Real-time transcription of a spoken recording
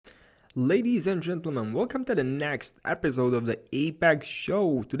Ladies and gentlemen, welcome to the next episode of the Apex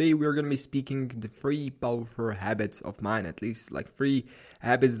Show. Today we're going to be speaking the 3 powerful habits of mine, at least like 3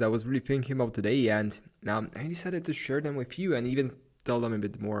 habits that I was really thinking about today, and I decided to share them with you and even tell them a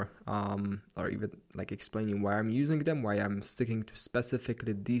bit more, or even like explaining why I'm using them, why I'm sticking to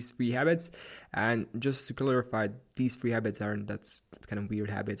specifically these 3 habits. And just to clarify, these 3 habits aren't that's kind of weird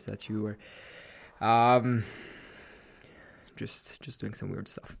habits that you were just doing some weird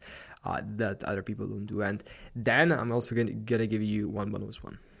stuff that other people don't do. And then I'm also gonna give you one bonus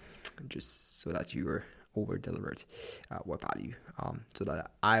one, just so that you're over delivered what value, so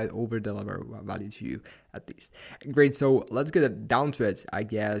that I over deliver what value to you at least. Great, so let's get down to it. I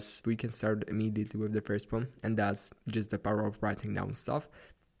guess we can start immediately with the first one, and that's just the power of writing down stuff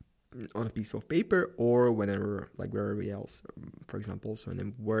on a piece of paper or whenever, like wherever else, for example, so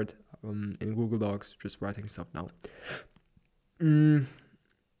in Word, in Google Docs, just writing stuff down.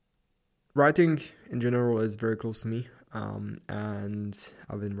 Writing in general is very close to me, and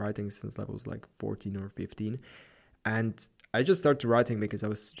I've been writing since I was like 14 or 15, and I just started writing because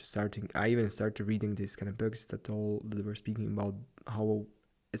I even started reading these kind of books that were speaking about how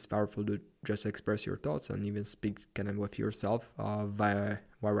it's powerful to just express your thoughts and even speak kind of with yourself while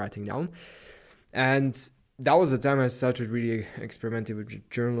writing down. And that was the time I started really experimenting with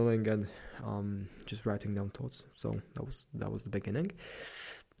journaling and just writing down thoughts. So that was the beginning,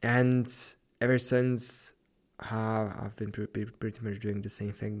 and ever since I've been pretty much doing the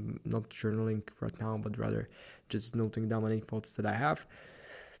same thing. Not journaling right now, but rather just noting down any thoughts that I have,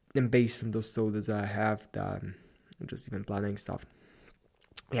 and based on those thoughts that I have, that I'm just even planning stuff.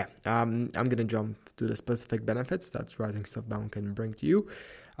 Yeah, I'm gonna jump to the specific benefits that writing stuff down can bring to you.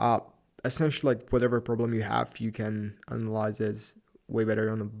 Essentially, like whatever problem you have, you can analyze it way better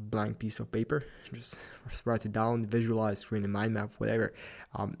on a blank piece of paper. Just write it down, visualize, create a mind map, whatever.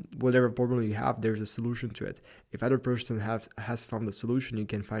 Whatever problem you have, there's a solution to it. If other person has found the solution, you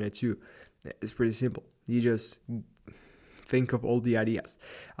can find it too. It's pretty simple. You just think of all the ideas.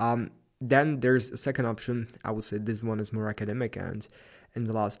 Then there's a second option. I would say this one is more academic, and in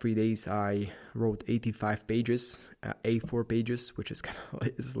the last 3 days, I wrote 85 pages, A4 pages, which is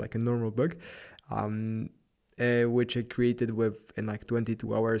is like a normal book, which I created in like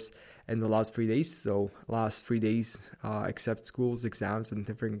 22 hours in the last 3 days. So last 3 days, except schools, exams, and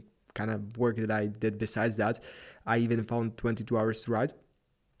different kind of work that I did besides that, I even found 22 hours to write,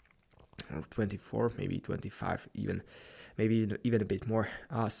 or 24, maybe 25, maybe even a bit more.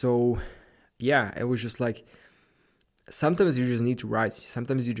 So yeah, it was just like, sometimes you just need to write.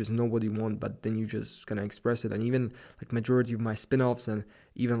 Sometimes you just know what you want, but then you just gonna express it. And even like majority of my spin-offs and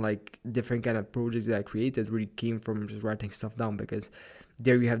even like different kind of projects that I created really came from just writing stuff down, because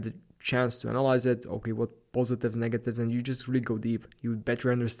there you have the chance to analyze it. Okay, what positives, negatives, and you just really go deep. You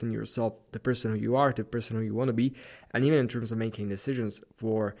better understand yourself, the person who you are, the person who you want to be. And even in terms of making decisions,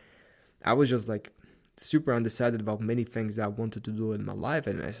 I was just like super undecided about many things that I wanted to do in my life,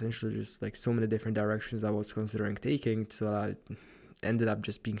 and essentially just like so many different directions I was considering taking, so I ended up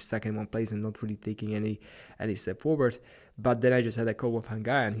just being stuck in one place and not really taking any step forward. But then I just had a call with one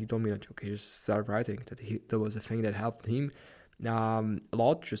guy, and he told me that, okay, just start writing. That was a thing that helped him a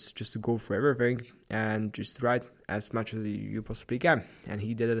lot, just to go for everything and just write as much as you possibly can. And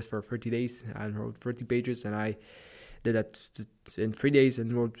he did it for 30 days and wrote 30 pages, and I did that in 3 days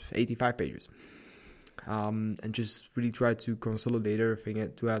and wrote 85 pages. And just really try to consolidate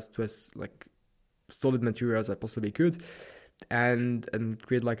everything to as like solid material as I possibly could, and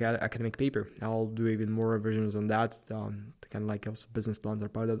create like an academic paper. I'll do even more versions on that. Kind of like also business plans are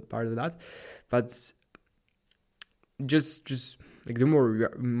part of that. But just like the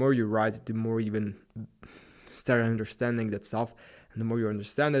more you write, the more you even start understanding that stuff. And the more you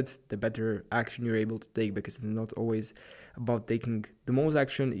understand it, the better action you're able to take, because it's not always about taking the most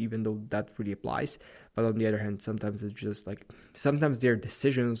action, even though that really applies. But on the other hand, sometimes it's just like, sometimes there are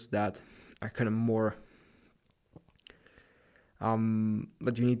decisions that are kind of more,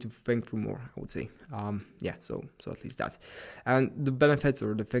 but you need to think through more, I would say. So at least that. And the benefits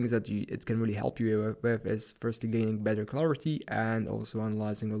or the things that it can really help you with is firstly gaining better clarity, and also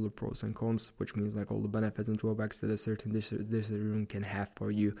analyzing all the pros and cons, which means like all the benefits and drawbacks that a certain decision can have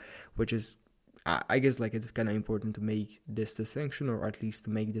for you, which is, I guess, like it's kind of important to make this distinction, or at least to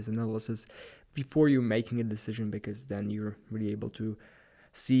make this analysis before you're making a decision, because then you're really able to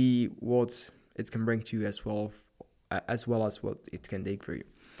see what it can bring to you as well as what it can take for you.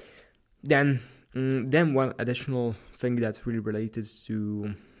 Then one additional thing that's really related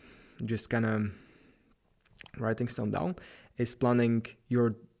to just kind of writing stuff down is planning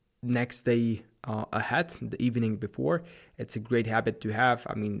your next day ahead, the evening before. It's a great habit to have.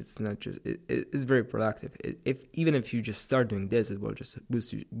 I mean, it's not just it's very productive. Even if you just start doing this, it will just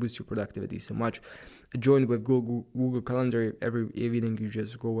boost your productivity so much. Join with Google Calendar. Every evening you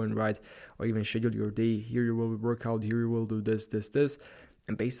just go and write, or even schedule your day. Here you will work out. Here you will do this,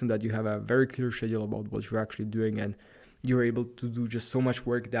 and based on that, you have a very clear schedule about what you're actually doing, and you're able to do just so much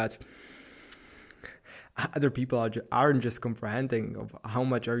work that other people aren't just comprehending of how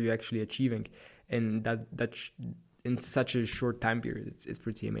much are you actually achieving in in such a short time period. It's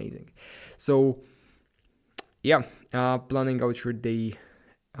pretty amazing. So yeah, planning out your day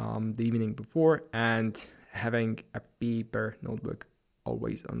the evening before, and having a paper notebook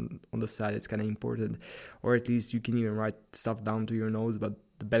always on the side. It's kind of important, or at least you can even write stuff down to your notes. But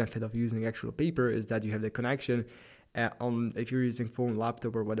the benefit of using actual paper is that you have the connection. If you're using phone,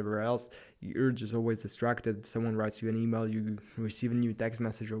 laptop, or whatever else, you're just always distracted. Someone writes you an email, you receive a new text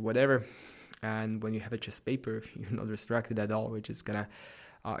message or whatever, and when you have it just paper, you're not distracted at all, which is kind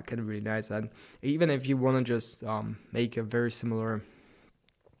of really nice. And even if you want to just make a very similar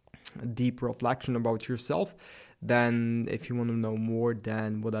deep reflection about yourself, then if you want to know more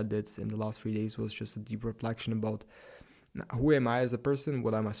than what I did in the last 3 days was just a deep reflection about who am I as a person,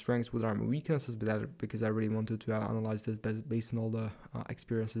 what are my strengths, what are my weaknesses, because I really wanted to analyze this based on all the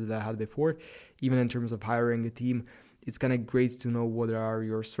experiences that I had before. Even in terms of hiring a team, it's kind of great to know what are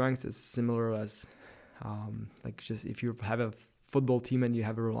your strengths. It's similar as like just if you have a football team and you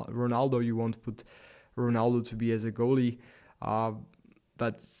have a Ronaldo, you won't put Ronaldo to be as a goalie,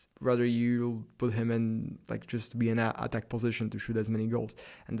 but rather you put him in like just to be in an attack position to shoot as many goals.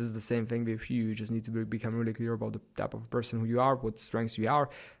 And this is the same thing with you. You just need to become really clear about the type of person who you are, what strengths you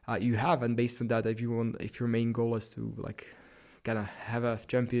have, and based on that, if your main goal is to like kind of have a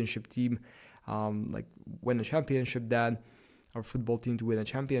championship team, like win a championship, then or football team to win a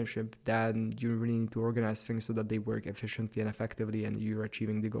championship, then you really need to organize things so that they work efficiently and effectively, and you're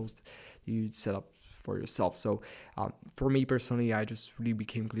achieving the goals you set up for yourself. So for me personally, I just really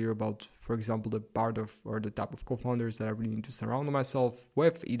became clear about, for example, the part of or the type of co-founders that I really need to surround myself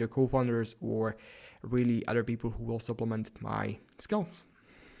with, either co-founders or really other people who will supplement my skills.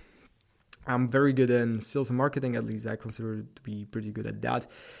 I'm very good in sales and marketing, at least I consider to be pretty good at that.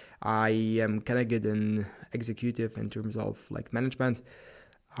 I am kind of good in executive in terms of like management.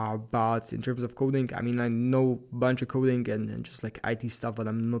 But in terms of coding, I mean, I know a bunch of coding and just like IT stuff, but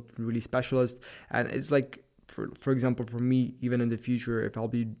I'm not really specialist. And it's like, for example, for me, even in the future, if I'll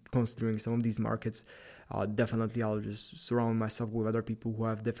be considering some of these markets, definitely I'll just surround myself with other people who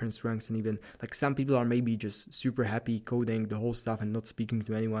have different strengths. And even like some people are maybe just super happy coding the whole stuff and not speaking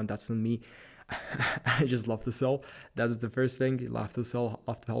to anyone. That's not me. I just love to sell. That's the first thing. Love to sell,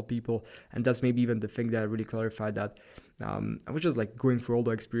 love to help people. And that's maybe even the thing that I really clarified, that I was just like going through all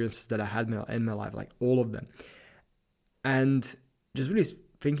the experiences that I had in my life, like all of them. And just really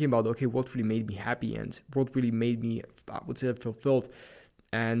thinking about, okay, what really made me happy and what really made me, I would say, fulfilled.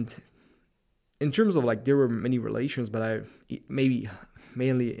 And in terms of like, there were many relations, but maybe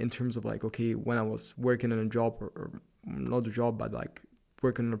mainly in terms of like, okay, when I was working on a job or not a job, but like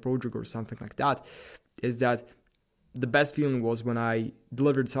working on a project or something like that, is that the best feeling was when I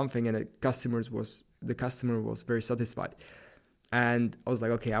delivered something and the customer was very satisfied. And I was like,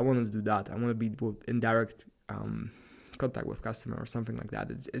 okay, I want to do that. I want to be in direct contact with customer or something like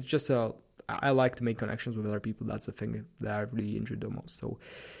that. It's just I like to make connections with other people. That's the thing that I really enjoyed the most. So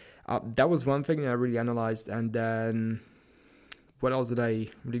that was one thing I really analyzed. And then what else did I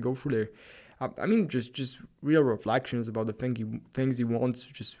really go through there? I mean, just real reflections about the things you want,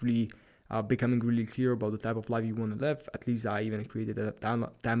 just really becoming really clear about the type of life you want to live. At least I even created a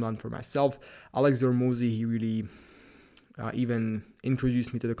timeline for myself. Alex Hormozi, he really even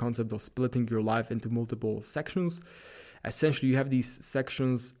introduced me to the concept of splitting your life into multiple sections. Essentially, you have these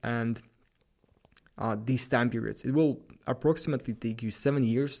sections and these time periods. It will approximately take you 7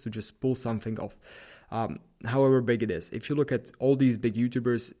 years to just pull something off. However big it is. If you look at all these big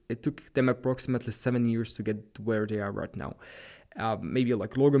YouTubers, it took them approximately 7 years to get to where they are right now. Maybe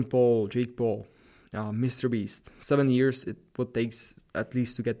like Logan Paul, Jake Paul, Mr. Beast. 7 years it would take at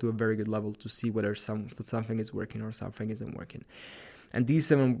least to get to a very good level to see whether something is working or something isn't working. And these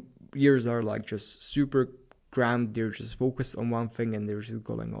 7 years are like just super crammed. They're just focused on one thing and they're just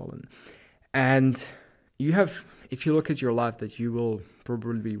going all in. And you have, if you look at your life, that you will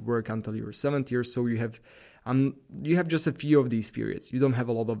probably work until your 70 years, so you have just a few of these periods. You don't have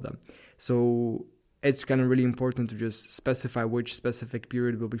a lot of them. So it's kind of really important to just specify which specific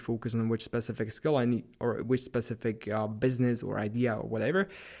period will be focused on which specific skill I need, or which specific business or idea or whatever,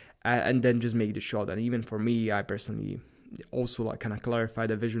 and then just make the shot. And even for me, I personally also like kind of clarify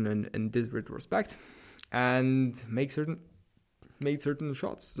the vision in this retrospect and made certain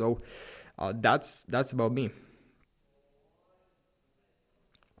shots. So that's about me.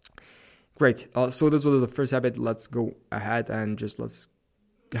 Great. So this was the first habit. Let's go ahead and let's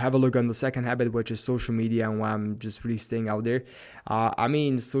have a look on the second habit, which is social media, and why I'm just really staying out there. I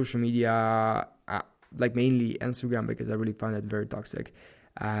mean, social media, like mainly Instagram, because I really find it very toxic,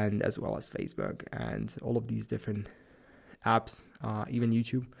 and as well as Facebook and all of these different apps, even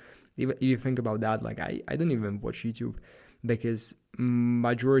YouTube. Even if you think about that, like I don't even watch YouTube, because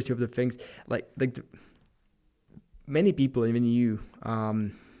majority of the things, many people, even you,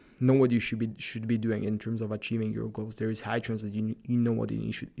 know what you should be doing in terms of achieving your goals. There is high chance that you know what you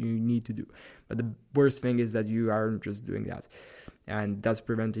need to do. But the worst thing is that you aren't just doing that, and that's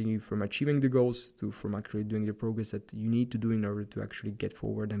preventing you from achieving the goals, from actually doing the progress that you need to do in order to actually get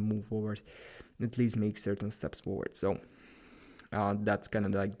forward and move forward, at least make certain steps forward. So that's kind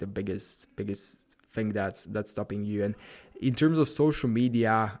of like the biggest thing that's stopping you. And in terms of social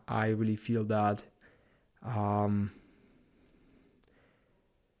media, I really feel that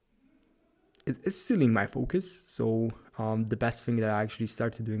it's stealing my focus. So the best thing that I actually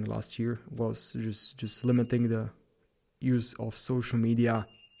started doing last year was just limiting the use of social media.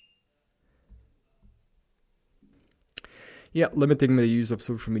 Limiting the use of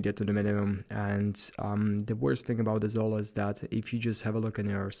social media to the minimum. And the worst thing about this all is that if you just have a look on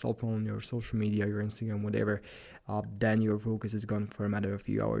your cell phone, your social media, your Instagram, whatever, then your focus is gone for a matter of a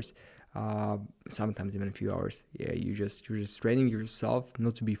few hours. Sometimes even a few hours. You're just training yourself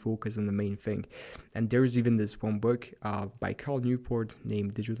not to be focused on the main thing. And there's even this one book by Cal Newport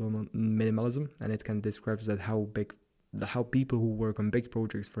named Digital Minimalism, and it kind of describes that how people who work on big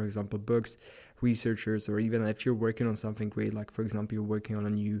projects, for example books, researchers, or even if you're working on something great, like for example you're working on a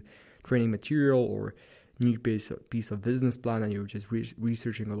new training material or new piece of business plan, and you're just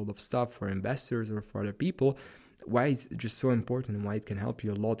researching a lot of stuff for investors or for other people, why it's just so important and why it can help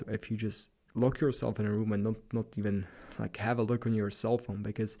you a lot if you just lock yourself in a room and not even like have a look on your cell phone.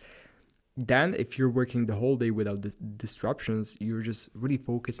 Because then if you're working the whole day without the disruptions, you're just really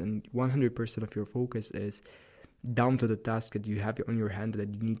focused, and 100% of your focus is down to the task that you have on your hand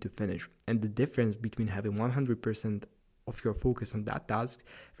that you need to finish. And the difference between having 100% of your focus on that task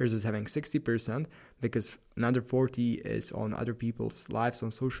versus having 60%, because another 40 is on other people's lives on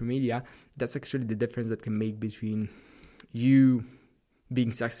social media, that's actually the difference that can make between you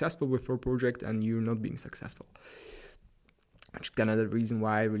being successful with your project and you not being successful. Which is kind of the reason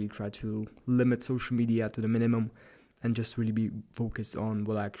why I really try to limit social media to the minimum and just really be focused on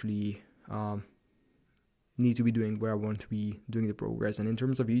what I actually need to be doing, where I want to be doing the progress. And in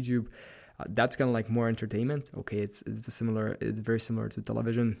terms of YouTube, that's kind of like more entertainment. Okay, it's very similar to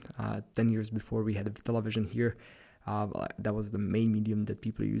television. 10 years before we had television here, that was the main medium that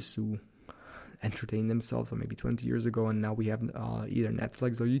people used to entertain themselves, or maybe 20 years ago, and now we have either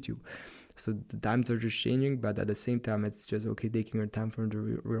Netflix or YouTube. So the times are just changing, but at the same time, it's just okay taking your time from the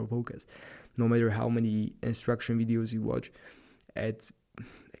real focus. No matter how many instruction videos you watch, it's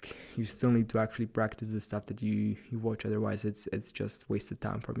you still need to actually practice the stuff that you watch. Otherwise, it's just wasted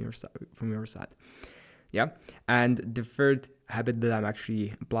time from your side. Yeah. And the third habit that I'm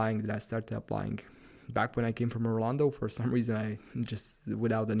actually applying, that I started applying back when I came from Orlando, for some reason I just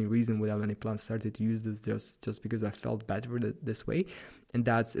without any plan started to use this just because I felt better this way, and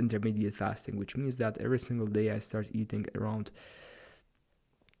that's intermediate fasting, which means that every single day I start eating around,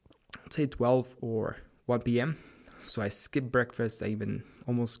 say 12 or 1 p.m. So I skip breakfast. I even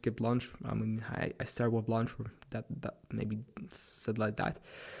almost skip lunch. I mean, I start with lunch, or that maybe said like that.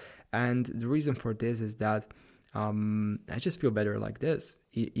 And the reason for this is that I just feel better like this.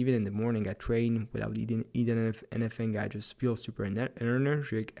 Even in the morning, I train without eating anything. I just feel super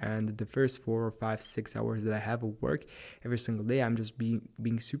energetic. And the first 4 or 5, 6 hours that I have of work every single day, I'm just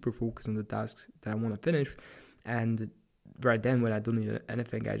being super focused on the tasks that I want to finish. And right then, when I don't need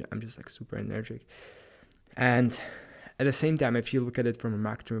anything, I'm just like super energetic. And at the same time, if you look at it from a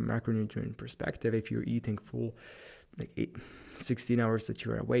macronutrient perspective, if you're eating full, like 16 hours that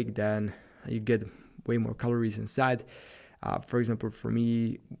you're awake, then you get way more calories inside. For example, for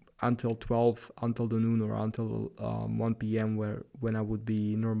me, until the noon, or until 1 p.m., when I would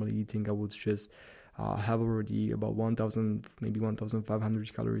be normally eating, I would just have already about 1,000, maybe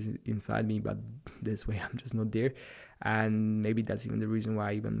 1,500 calories inside me. But this way, I'm just not there. And maybe that's even the reason why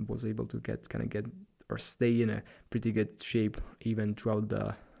I even was able to get or stay in a pretty good shape even throughout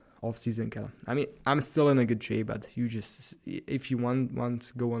the off-season. I mean, I'm still in a good shape, but if you want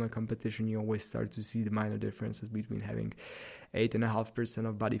to go on a competition, you always start to see the minor differences between having 8.5%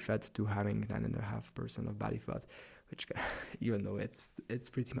 of body fat to having 9.5% of body fat, which even though it's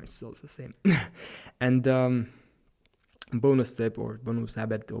pretty much still the same. And bonus tip or bonus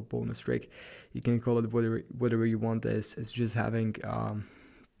habit or bonus trick, you can call it whatever you want, is just having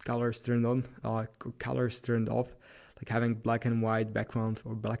colors turned on, colors turned off, like having black and white background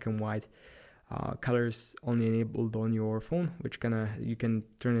or black and white colors only enabled on your phone, which you can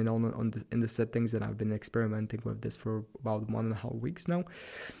turn it on in the settings. And I've been experimenting with this for about 1.5 weeks now,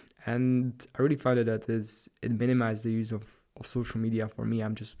 and I really found that it minimized the use of social media for me.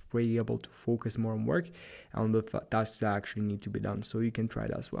 I'm just really able to focus more on work and on the tasks that actually need to be done. So you can try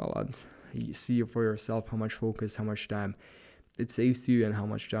it as well, and you see for yourself how much focus, how much time it saves you, and how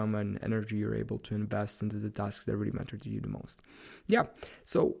much time and energy you're able to invest into the tasks that really matter to you the most. Yeah,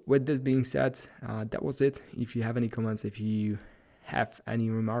 so with this being said, that was it. If you have any comments, if you have any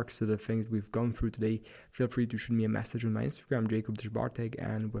remarks to the things we've gone through today, feel free to shoot me a message on my Instagram, Jacob Bartek.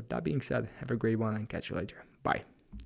 And with that being said, have a great one and catch you later. Bye.